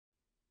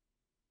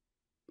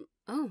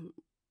Oh,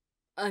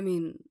 I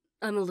mean,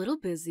 I'm a little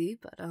busy,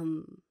 but,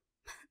 I'm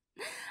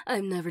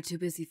never too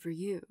busy for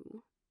you.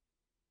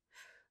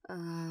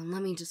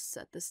 Let me just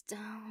set this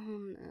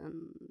down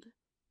and...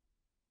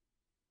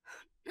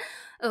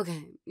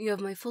 Okay, you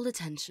have my full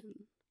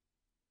attention.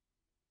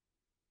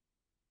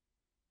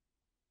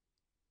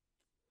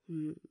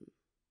 Hmm.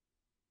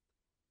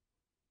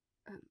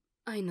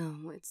 I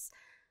know,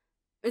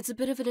 it's a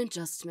bit of an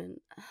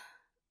adjustment.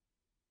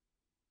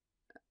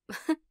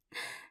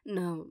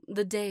 No,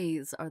 the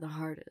days are the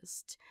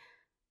hardest.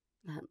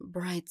 That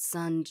bright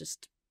sun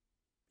just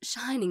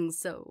shining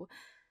so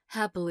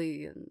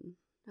happily and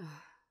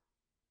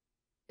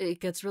it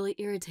gets really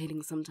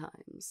irritating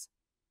sometimes.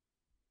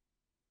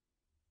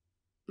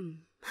 Mm.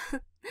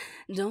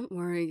 Don't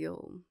worry,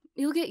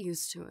 you'll get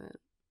used to it.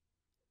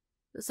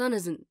 The sun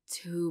isn't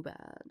too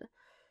bad.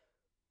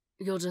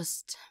 You'll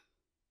just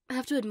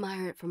have to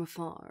admire it from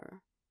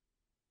afar.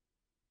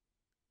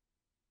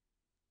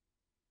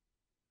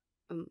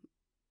 Um,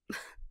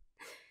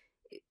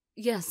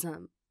 yes,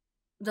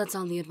 that's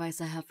all the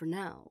advice I have for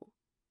now.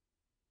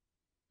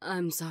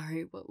 I'm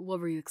sorry, what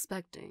were you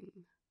expecting?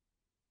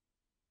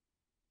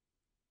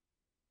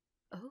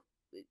 Oh,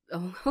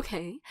 oh,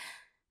 okay.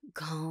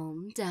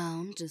 Calm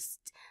down,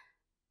 just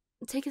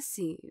take a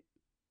seat.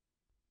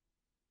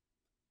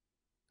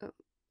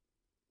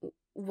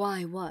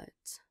 Why, what?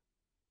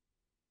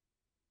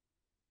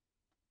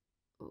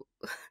 Oh,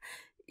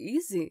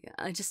 easy,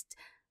 I just...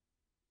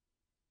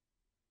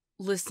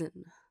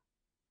 Listen.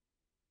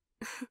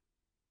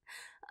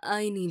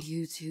 I need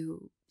you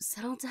to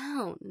settle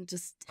down and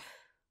just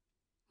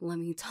let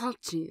me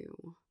talk to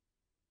you.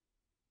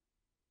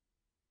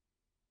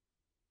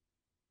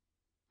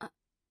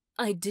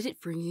 I did it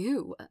for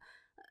you.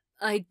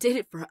 I did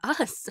it for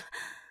us.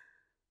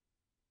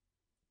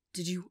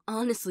 Did you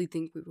honestly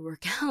think we would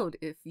work out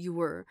if you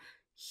were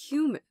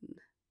human?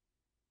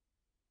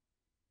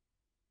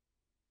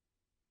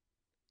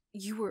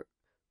 You were...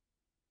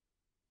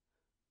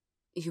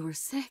 You were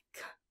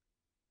sick.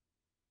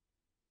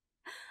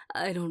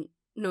 I don't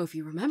know if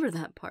you remember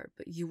that part,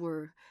 but you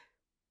were...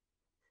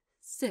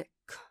 sick.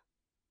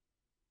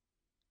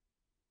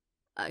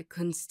 I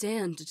couldn't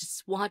stand to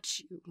just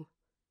watch you.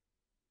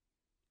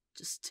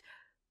 Just...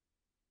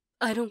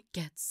 I don't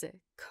get sick.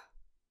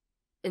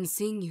 And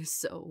seeing you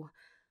so...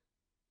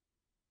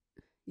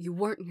 You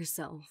weren't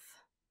yourself.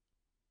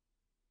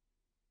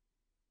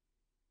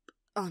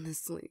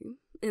 Honestly,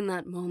 in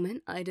that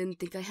moment, I didn't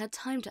think I had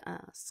time to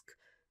ask.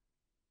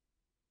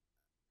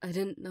 I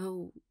didn't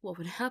know what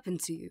would happen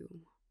to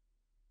you.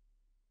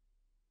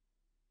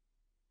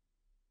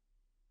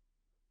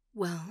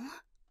 Well,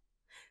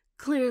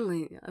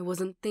 clearly I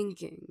wasn't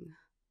thinking.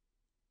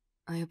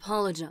 I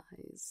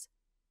apologize.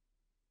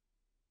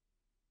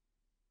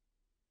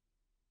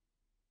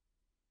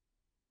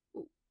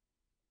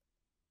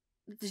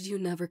 Did you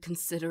never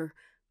consider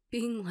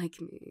being like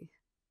me?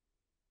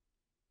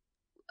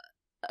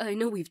 I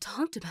know we've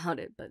talked about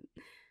it, but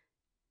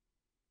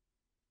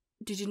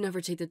did you never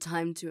take the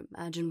time to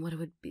imagine what it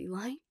would be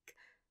like?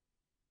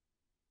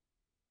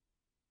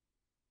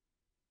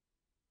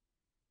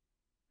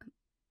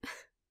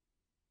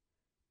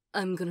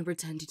 I'm gonna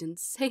pretend you didn't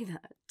say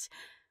that.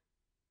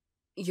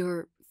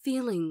 Your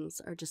feelings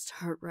are just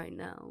hurt right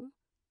now.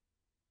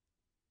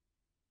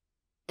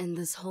 And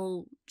this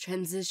whole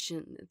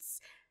transition,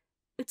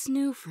 it's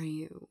new for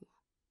you.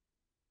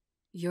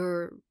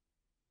 You're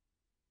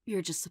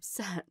just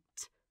upset.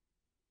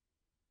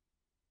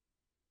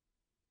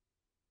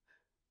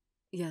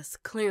 Yes,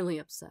 clearly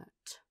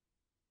upset.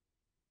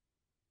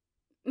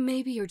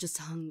 Maybe you're just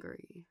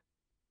hungry.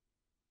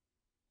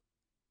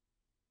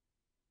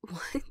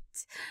 What?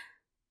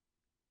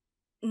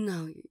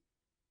 No,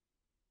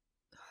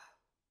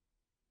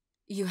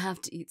 you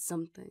have to eat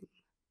something.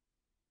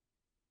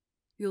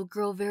 You'll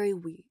grow very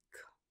weak.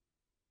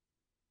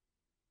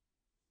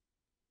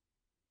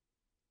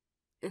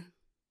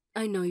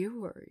 I know you're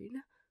worried,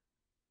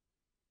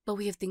 but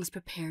we have things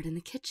prepared in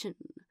the kitchen.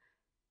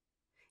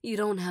 You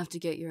don't have to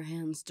get your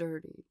hands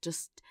dirty,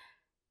 just...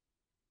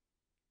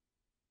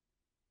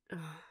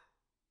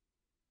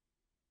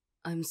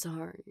 I'm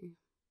sorry.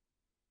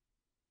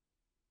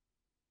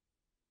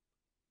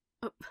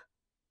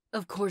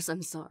 Of course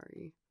I'm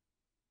sorry.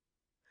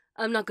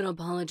 I'm not gonna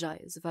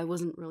apologize if I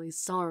wasn't really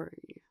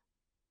sorry.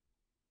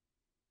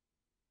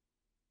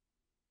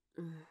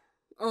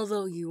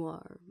 Although you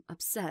are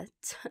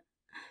upset,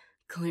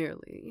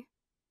 clearly.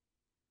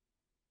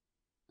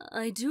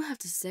 I do have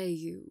to say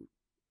you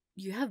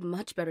have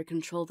much better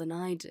control than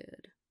I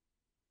did.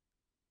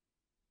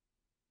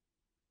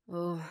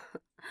 Oh,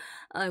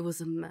 I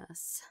was a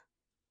mess.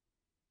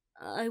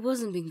 I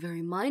wasn't being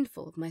very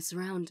mindful of my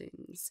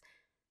surroundings.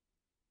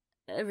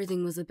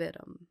 Everything was a bit,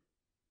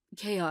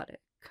 chaotic.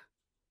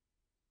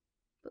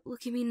 But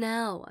look at me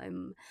now,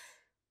 I'm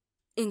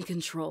in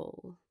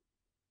control.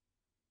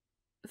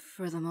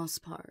 For the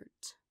most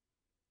part.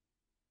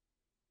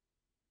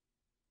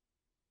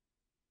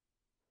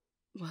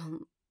 Well,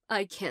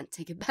 I can't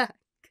take it back.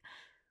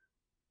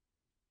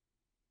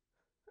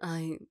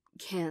 I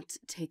can't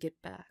take it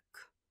back.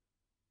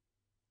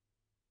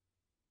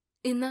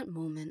 In that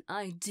moment,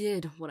 I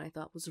did what I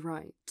thought was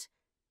right.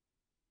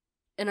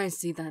 And I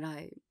see that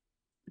I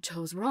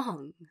chose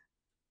wrong.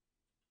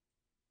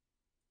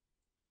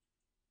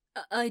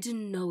 I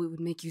didn't know it would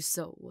make you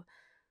so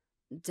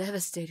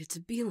devastated to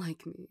be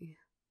like me.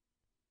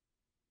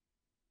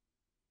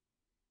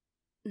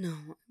 No,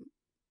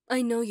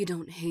 I know you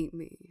don't hate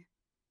me.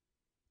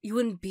 You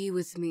wouldn't be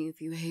with me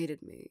if you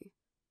hated me.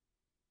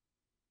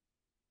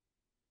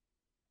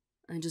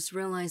 I just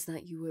realized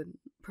that you would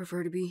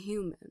prefer to be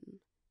human.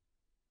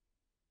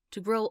 To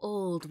grow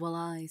old while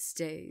I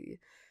stay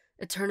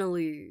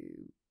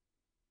eternally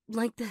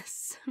like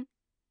this.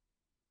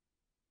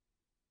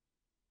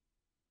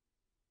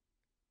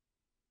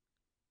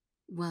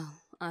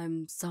 Well,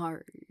 I'm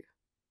sorry.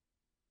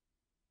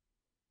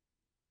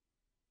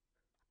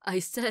 I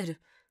said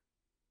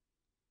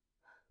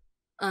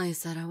I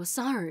was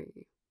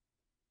sorry.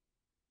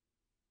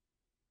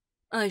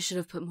 I should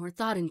have put more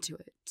thought into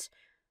it.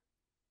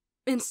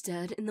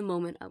 Instead, in the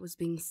moment, I was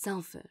being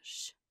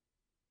selfish.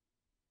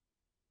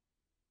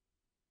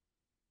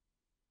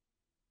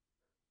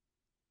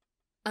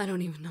 I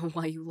don't even know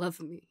why you love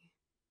me.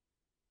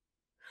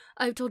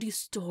 I've told you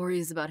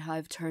stories about how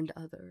I've turned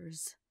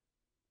others.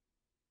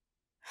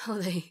 How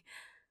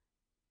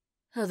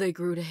they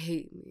grew to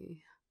hate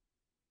me.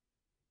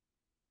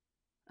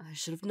 I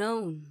should have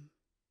known.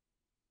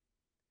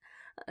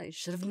 I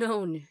should have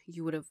known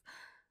you would have...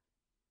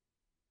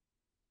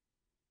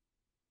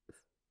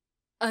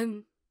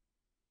 I'm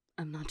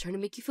not trying to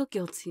make you feel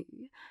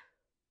guilty.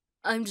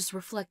 I'm just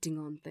reflecting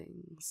on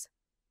things.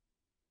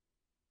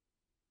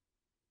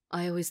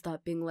 I always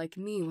thought being like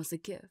me was a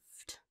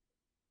gift.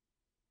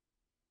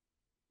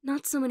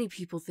 Not so many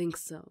people think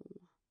so.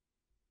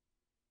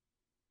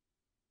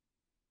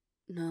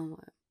 No,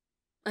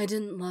 I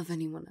didn't love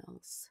anyone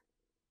else.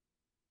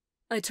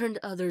 I turned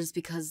to others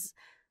because,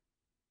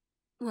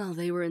 well,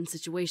 they were in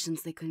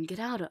situations they couldn't get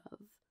out of.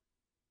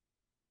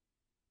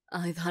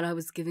 I thought I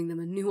was giving them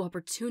a new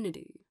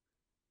opportunity.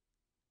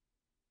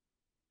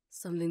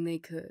 Something they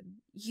could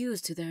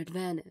use to their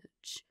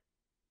advantage.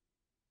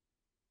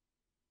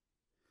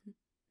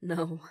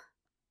 No.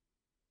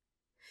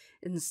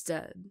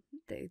 Instead,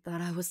 they thought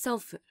I was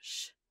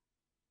selfish.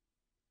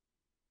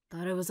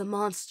 Thought I was a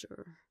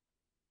monster.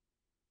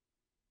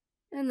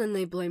 And then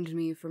they blamed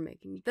me for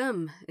making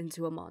them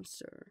into a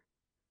monster.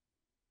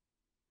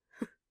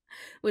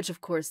 Which, of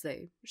course,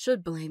 they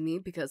should blame me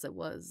because it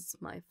was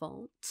my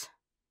fault.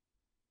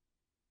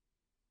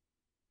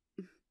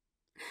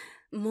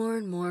 More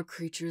and more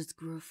creatures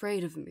grew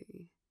afraid of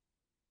me.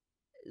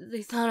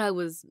 They thought I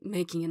was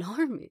making an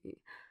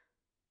army.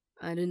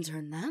 I didn't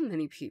turn that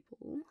many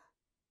people.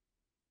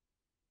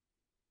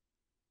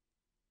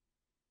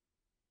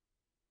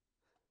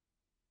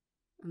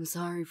 I'm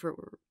sorry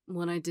for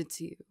what I did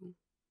to you.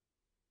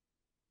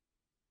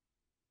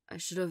 I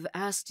should have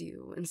asked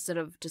you instead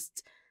of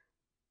just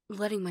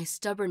letting my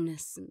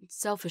stubbornness and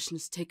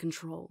selfishness take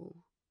control.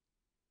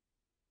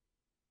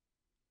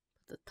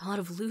 But the thought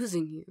of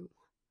losing you...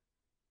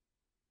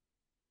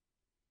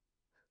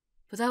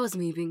 But that was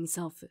me being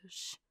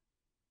selfish.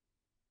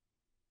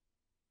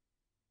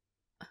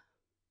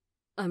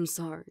 I'm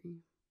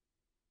sorry.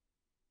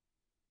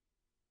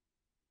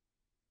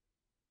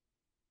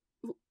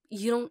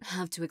 You don't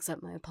have to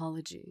accept my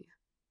apology.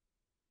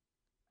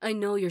 I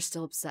know you're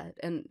still upset,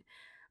 and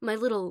my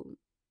little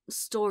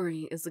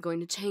story is going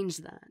to change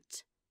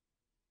that.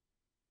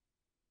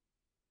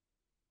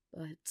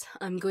 But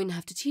I'm going to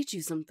have to teach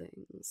you some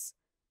things.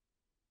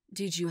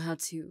 Teach you how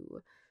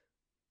to,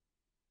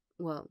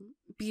 well,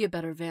 be a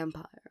better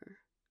vampire.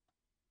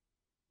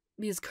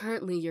 Because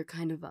currently you're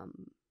kind of,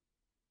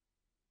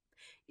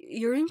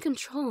 you're in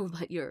control,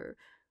 but you're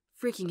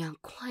freaking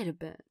out quite a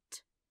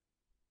bit.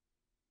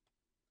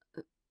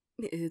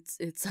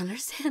 It's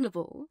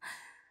understandable.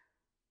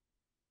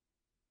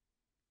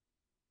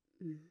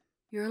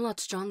 You're a lot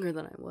stronger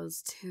than I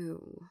was,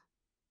 too.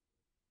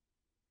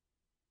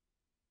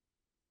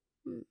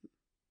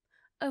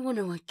 I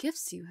wonder what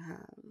gifts you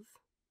have.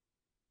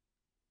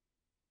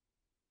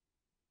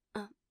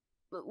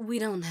 We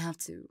don't have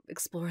to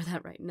explore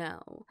that right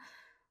now.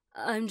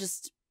 I'm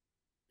just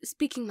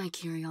speaking my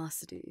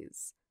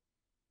curiosities.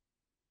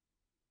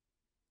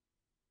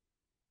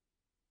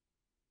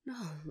 No.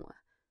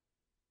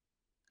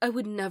 I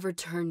would never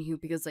turn you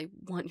because I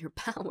want your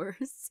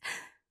powers.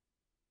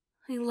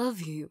 I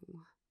love you.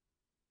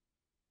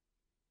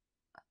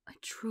 I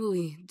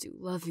truly do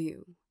love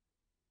you.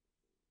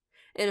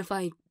 And if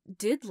I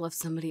did love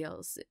somebody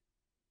else,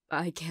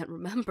 I can't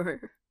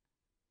remember.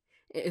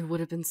 It would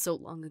have been so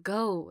long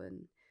ago,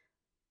 and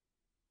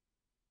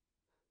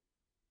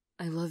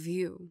I love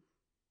you,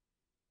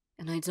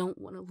 and I don't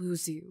want to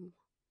lose you.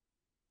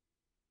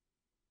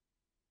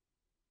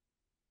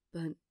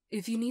 But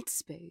if you need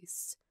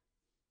space,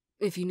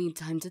 if you need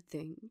time to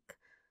think,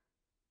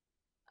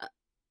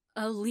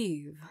 I'll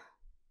leave.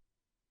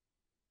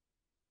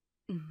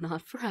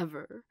 Not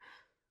forever.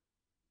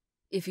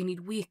 If you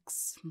need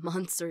weeks,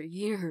 months, or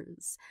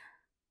years,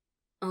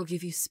 I'll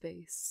give you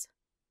space.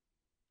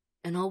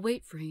 And I'll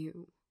wait for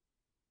you.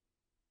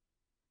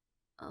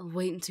 I'll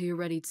wait until you're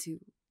ready to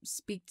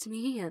speak to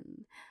me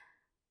and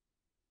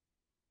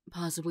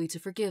possibly to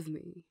forgive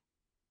me,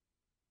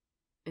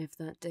 if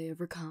that day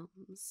ever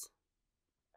comes.